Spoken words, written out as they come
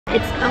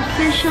It's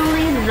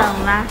officially the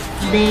last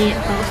day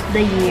of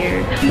the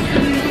year.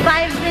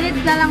 5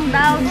 minutes na lang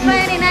daw.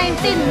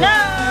 2019 na!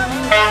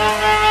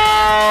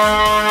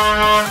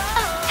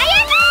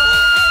 Ayan na!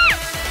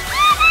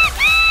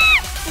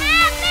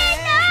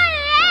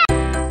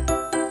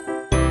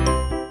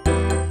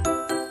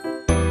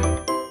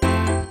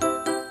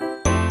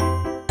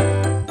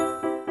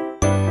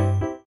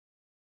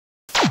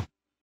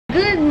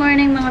 Good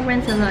morning mga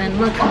friends, hello and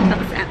welcome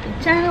back sa aking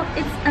channel.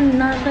 It's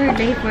another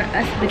day for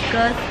us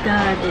because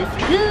God is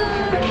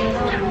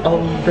good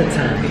all the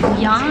time.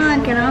 Yan,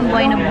 kailangan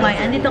buhay na buhay.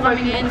 Andito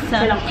kami ngayon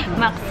sa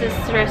Max's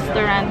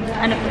Restaurant.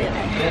 Ano po yun?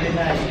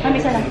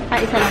 Isa lang.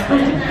 Isa lang.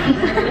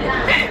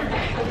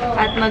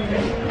 At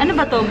ano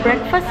ba to?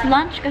 Breakfast,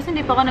 lunch? Kasi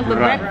hindi pa ako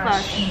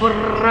nagba-breakfast.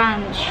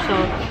 Brunch. So,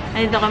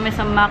 andito kami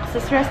sa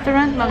Max's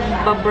Restaurant.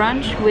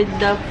 Magba-brunch with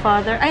the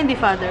father. Ay, hindi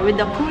father. With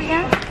the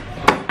kuya.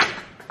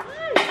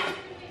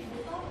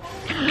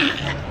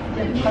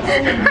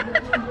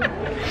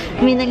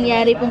 May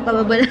nangyari pong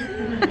kababala.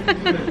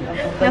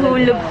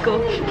 Nahulog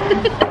ko.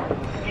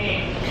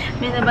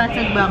 May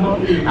nabasag ba ako?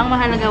 Ang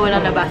mahalaga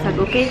walang nabasag,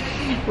 okay?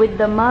 With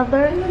the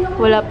mother,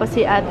 wala pa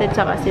si ate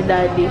tsaka si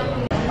daddy.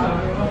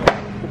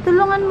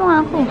 Tulungan mo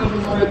ako.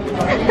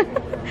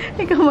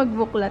 Ikaw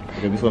magbuklat.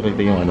 Gusto ko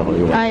kita yung ano ko.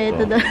 Ay,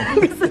 ito daw.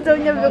 Gusto daw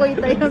niya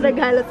makita yung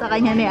regalo sa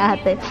kanya ni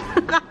ate.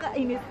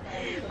 Kakainis.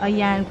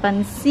 Ayan,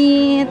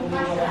 pansit.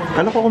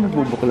 Kala ko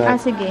magbubuklat.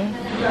 Ah, sige.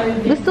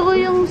 Gusto ko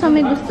yung sa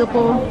may gusto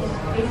ko.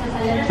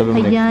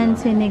 Ayan,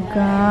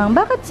 sinigang.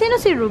 Bakit?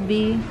 Sino si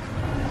Ruby?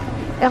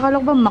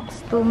 Akala ko ba Max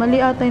to? Mali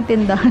ata yung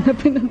tindahan na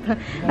pinunta.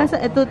 Nasa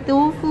ito,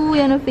 tofu.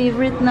 Yan ang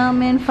favorite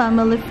namin.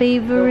 Family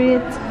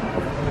favorite.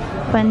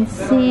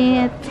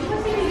 Pansit.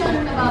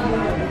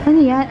 Ano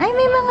yan? Ay,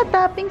 may mga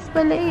toppings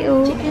pala eh,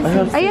 oh.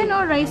 Ayan,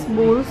 oh, rice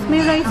bowls.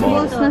 May rice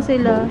bowls na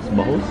sila.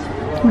 Bowls?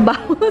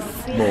 Bowls?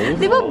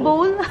 Di ba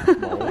bowl?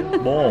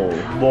 Bowl.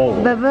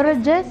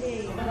 Beverages?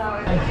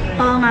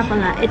 Oo nga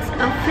pala, it's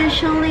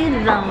officially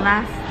the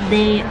last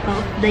day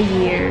of the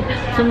year.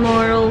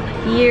 Tomorrow,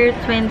 year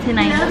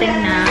 2019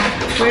 na.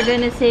 We're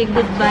gonna say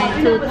goodbye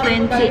to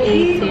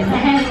 2018.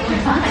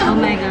 Oh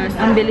my gosh,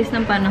 ang bilis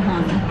ng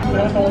panahon.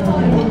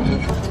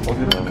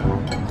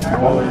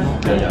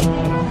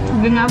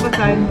 Hindi nga,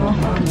 basahin mo.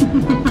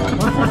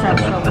 What's the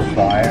subject?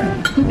 Fire.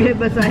 Hindi,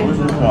 basahin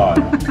mo.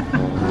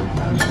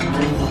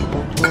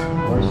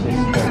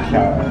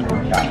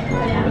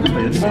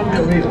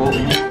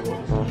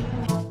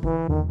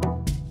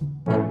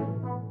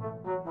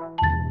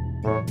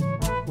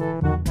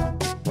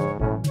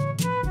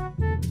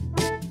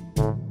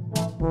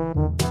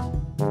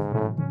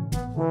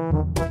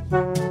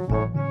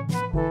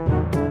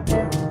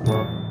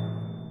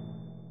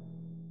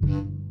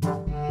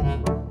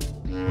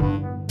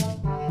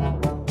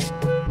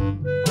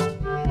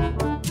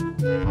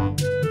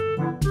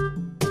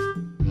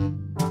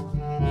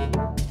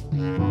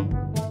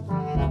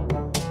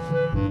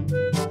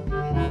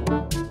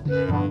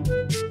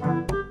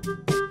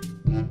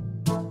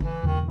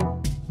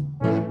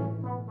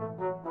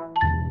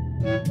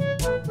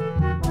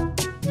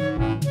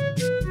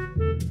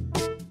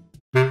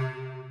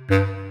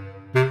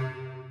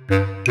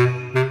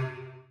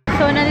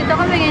 So, nandito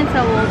kami ngayon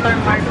sa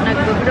Watermark,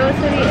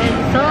 nag-grocery and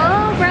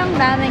sobrang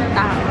daming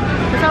tao.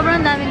 So,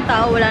 sobrang daming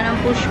tao, wala nang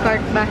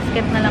pushcart,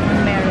 basket na lang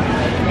ang meron.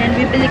 And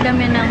bibili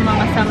kami ng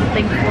mga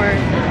something for,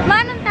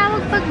 anong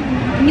tawag pag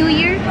New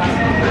Year?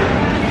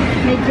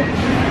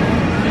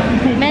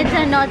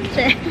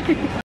 Medianoche.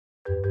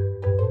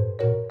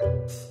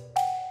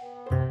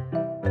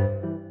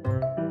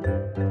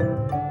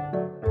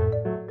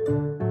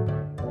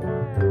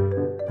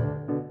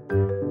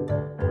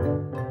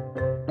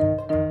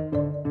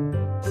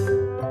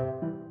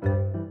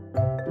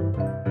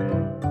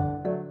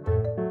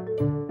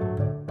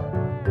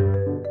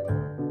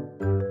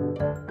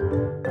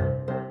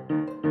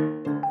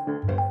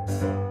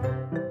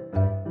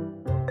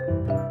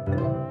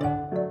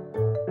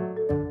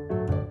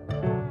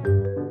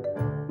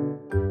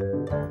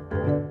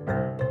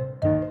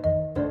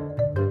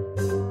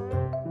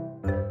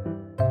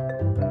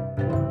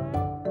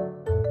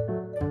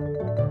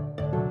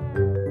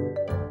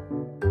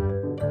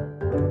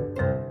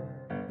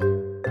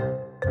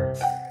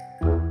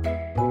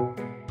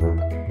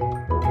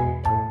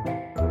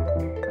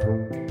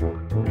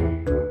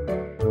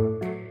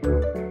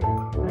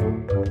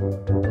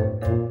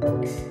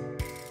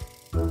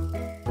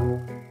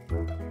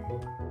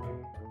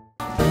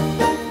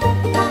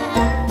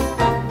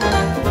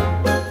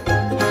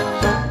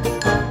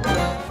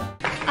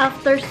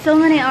 After so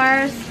many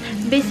hours,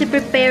 busy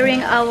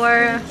preparing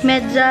our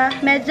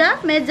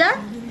medianoche.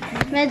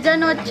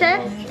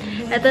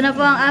 Ito na po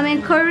ang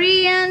aming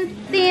Korean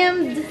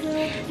themed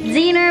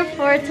dinner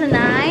for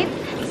tonight.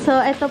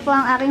 So, ito po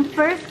ang aking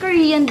first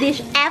Korean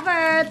dish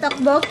ever,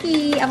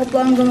 tteokbokki. Ako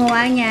po ang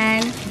gumawa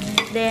niyan.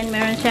 Then,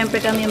 meron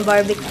syempre kami yung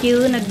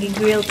barbecue.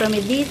 Nag-grill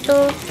kami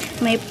dito.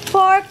 May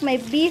pork,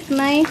 may beef,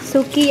 may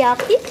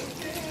sukiyaki.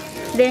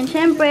 Then,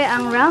 syempre,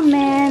 ang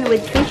ramen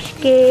with fish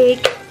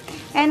cake.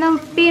 And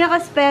ang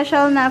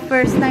pinaka-special na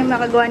first time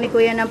makagawa ni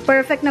Kuya ng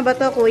perfect na ba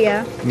to,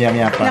 Kuya? Miyam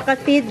Na pa.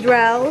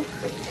 cathedral.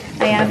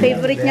 Ayan,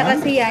 favorite niya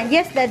kasi yan.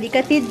 Yes, Daddy,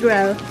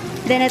 cathedral.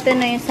 Then, ito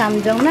na yung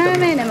samjong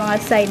namin, ang mga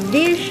side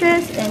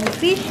dishes, and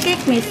fish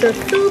cake, miso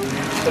soup.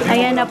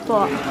 Ayan na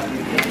po.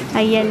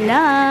 Ayan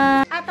na.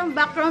 At ang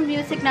background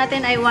music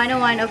natin ay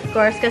 101 of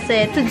course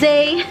kasi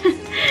today,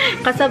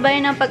 kasabay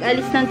ng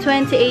pag-alis ng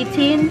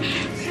 2018,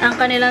 ang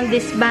kanilang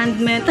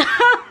disbandment.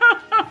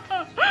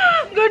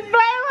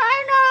 Goodbye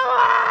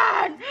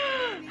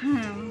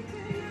 101!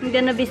 I'm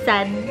gonna be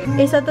sad.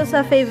 Isa to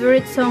sa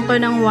favorite song ko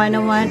ng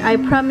 101. I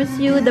promise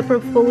you the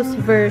proposed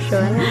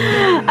version.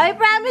 I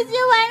promise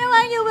you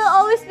 101, you will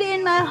always be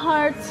in my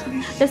heart.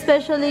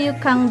 Especially you,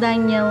 Kang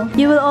Daniel.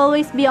 You will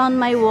always be on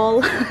my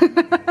wall.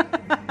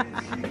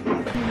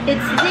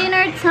 It's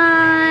dinner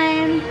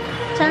time!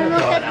 잘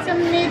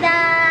먹겠습니다!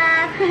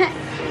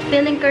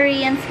 Feeling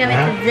Koreans kami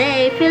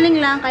today.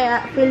 Feeling lang,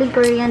 kaya feeling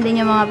Korean din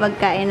yung mga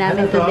pagkain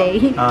namin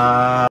today.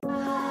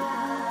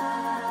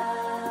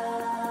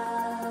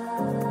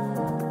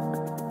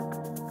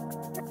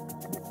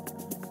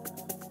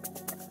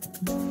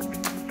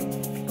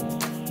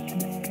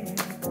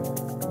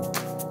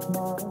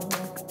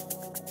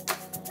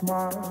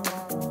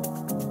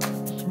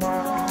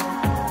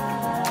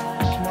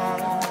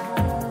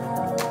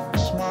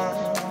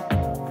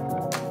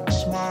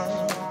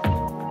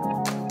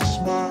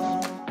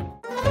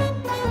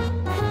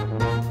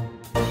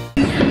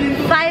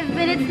 5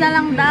 minutes na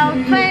lang daw.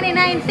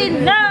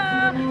 2019 na!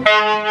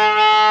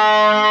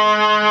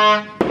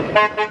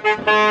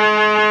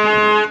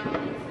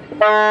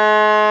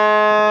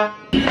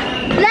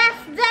 Less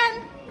than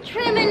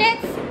 3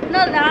 minutes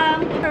na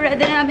lang.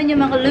 Ready na namin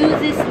yung mga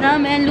loosies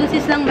namin.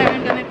 Loosies lang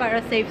meron kami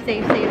para safe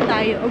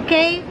tayo.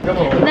 Okay?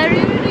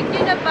 Naririnig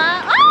nyo na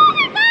ba? Oh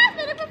my gosh!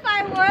 Ano pa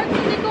fireworks?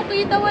 Hindi ko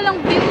kita. Walang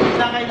view.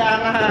 Wala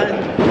kailangan.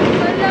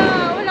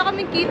 Wala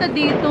kaming kita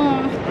dito.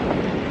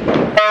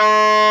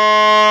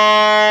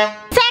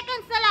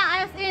 Seconds na lang,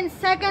 as in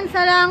seconds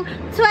na lang.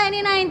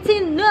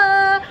 2019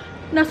 na!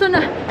 Naso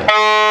na?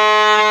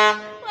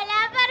 Wala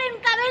pa rin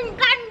kaming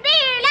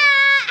kandila!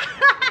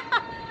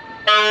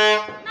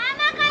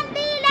 Mama,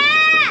 kandila!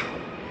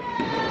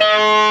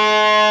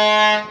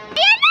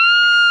 Ayan na!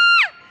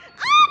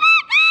 Oh my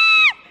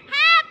God!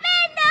 Happy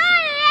New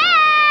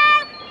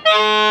Year!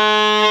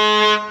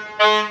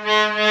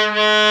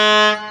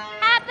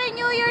 Happy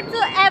New Year to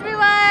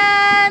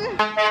everyone!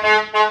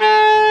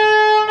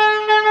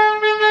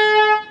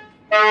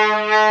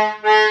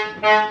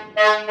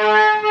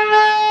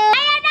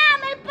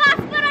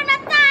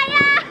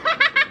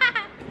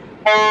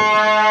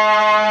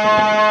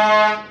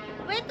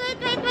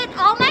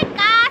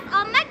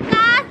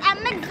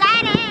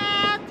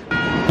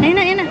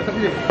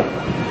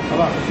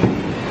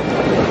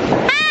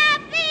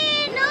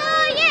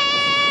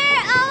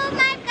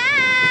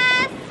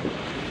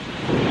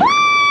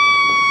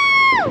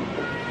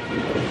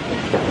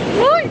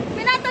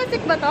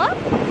 Ba to?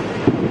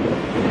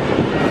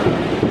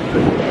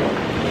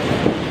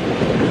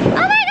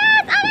 Oh my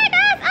God! Oh my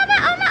God!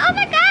 Oh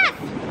my God!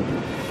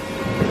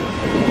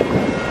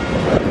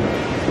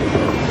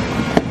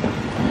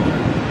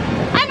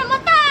 Ay,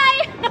 namatay!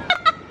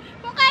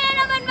 Kung kaya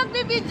naman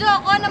magbibideo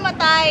ako,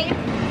 namatay.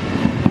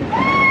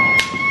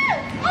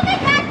 Oh my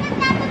God!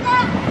 Nagtato to!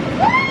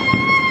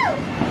 Woo!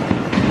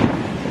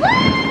 Woo!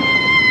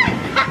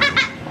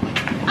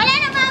 Wala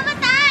na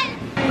mamatay!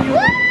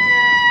 Woo!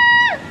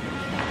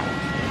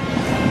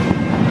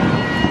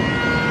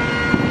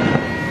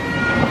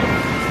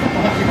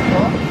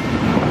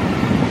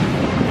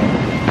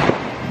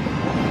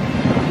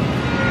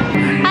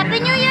 Happy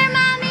New Year,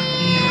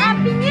 Mommy!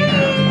 Happy New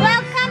Year!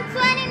 Welcome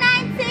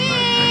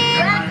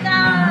 2019!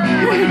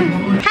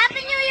 Welcome!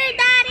 Happy New Year,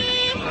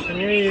 Daddy! Happy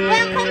New Year!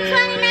 Welcome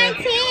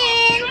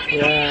 2019!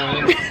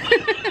 Yeah!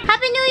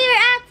 Happy New Year,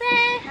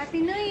 Ate!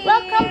 Happy New Year!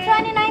 Welcome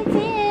 2019!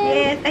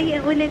 Yes. Ay,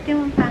 ulit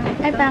yung pangit.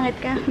 Ay, pangit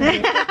ka.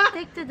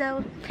 Take two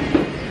daw.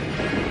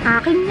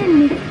 Akin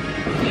yan eh.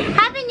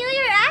 Happy New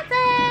Year,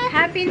 Ate!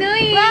 Happy New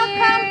Year!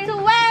 Welcome to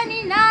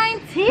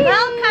 2019!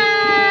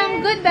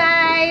 Welcome!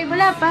 Goodbye!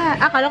 Wala pa.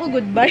 Akala ko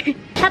goodbye.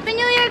 Happy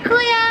New Year,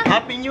 Kuya!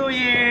 Happy New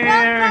Year!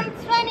 Welcome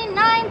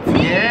 2019!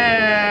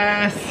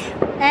 Yes!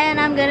 And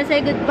I'm gonna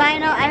say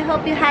goodbye now. I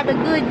hope you had a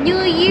good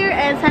New Year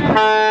and sana...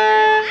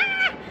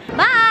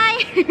 Bye!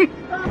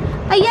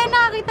 Ayan,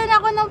 nakakita na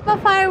ako ng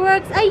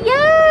pa-fireworks.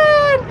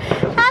 Ayan!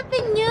 Happy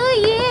New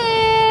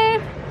Year!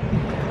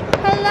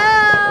 Hello!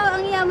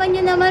 Ang yaman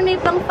nyo naman, may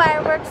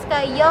pang-fireworks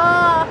kayo.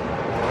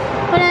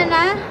 Wala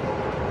na?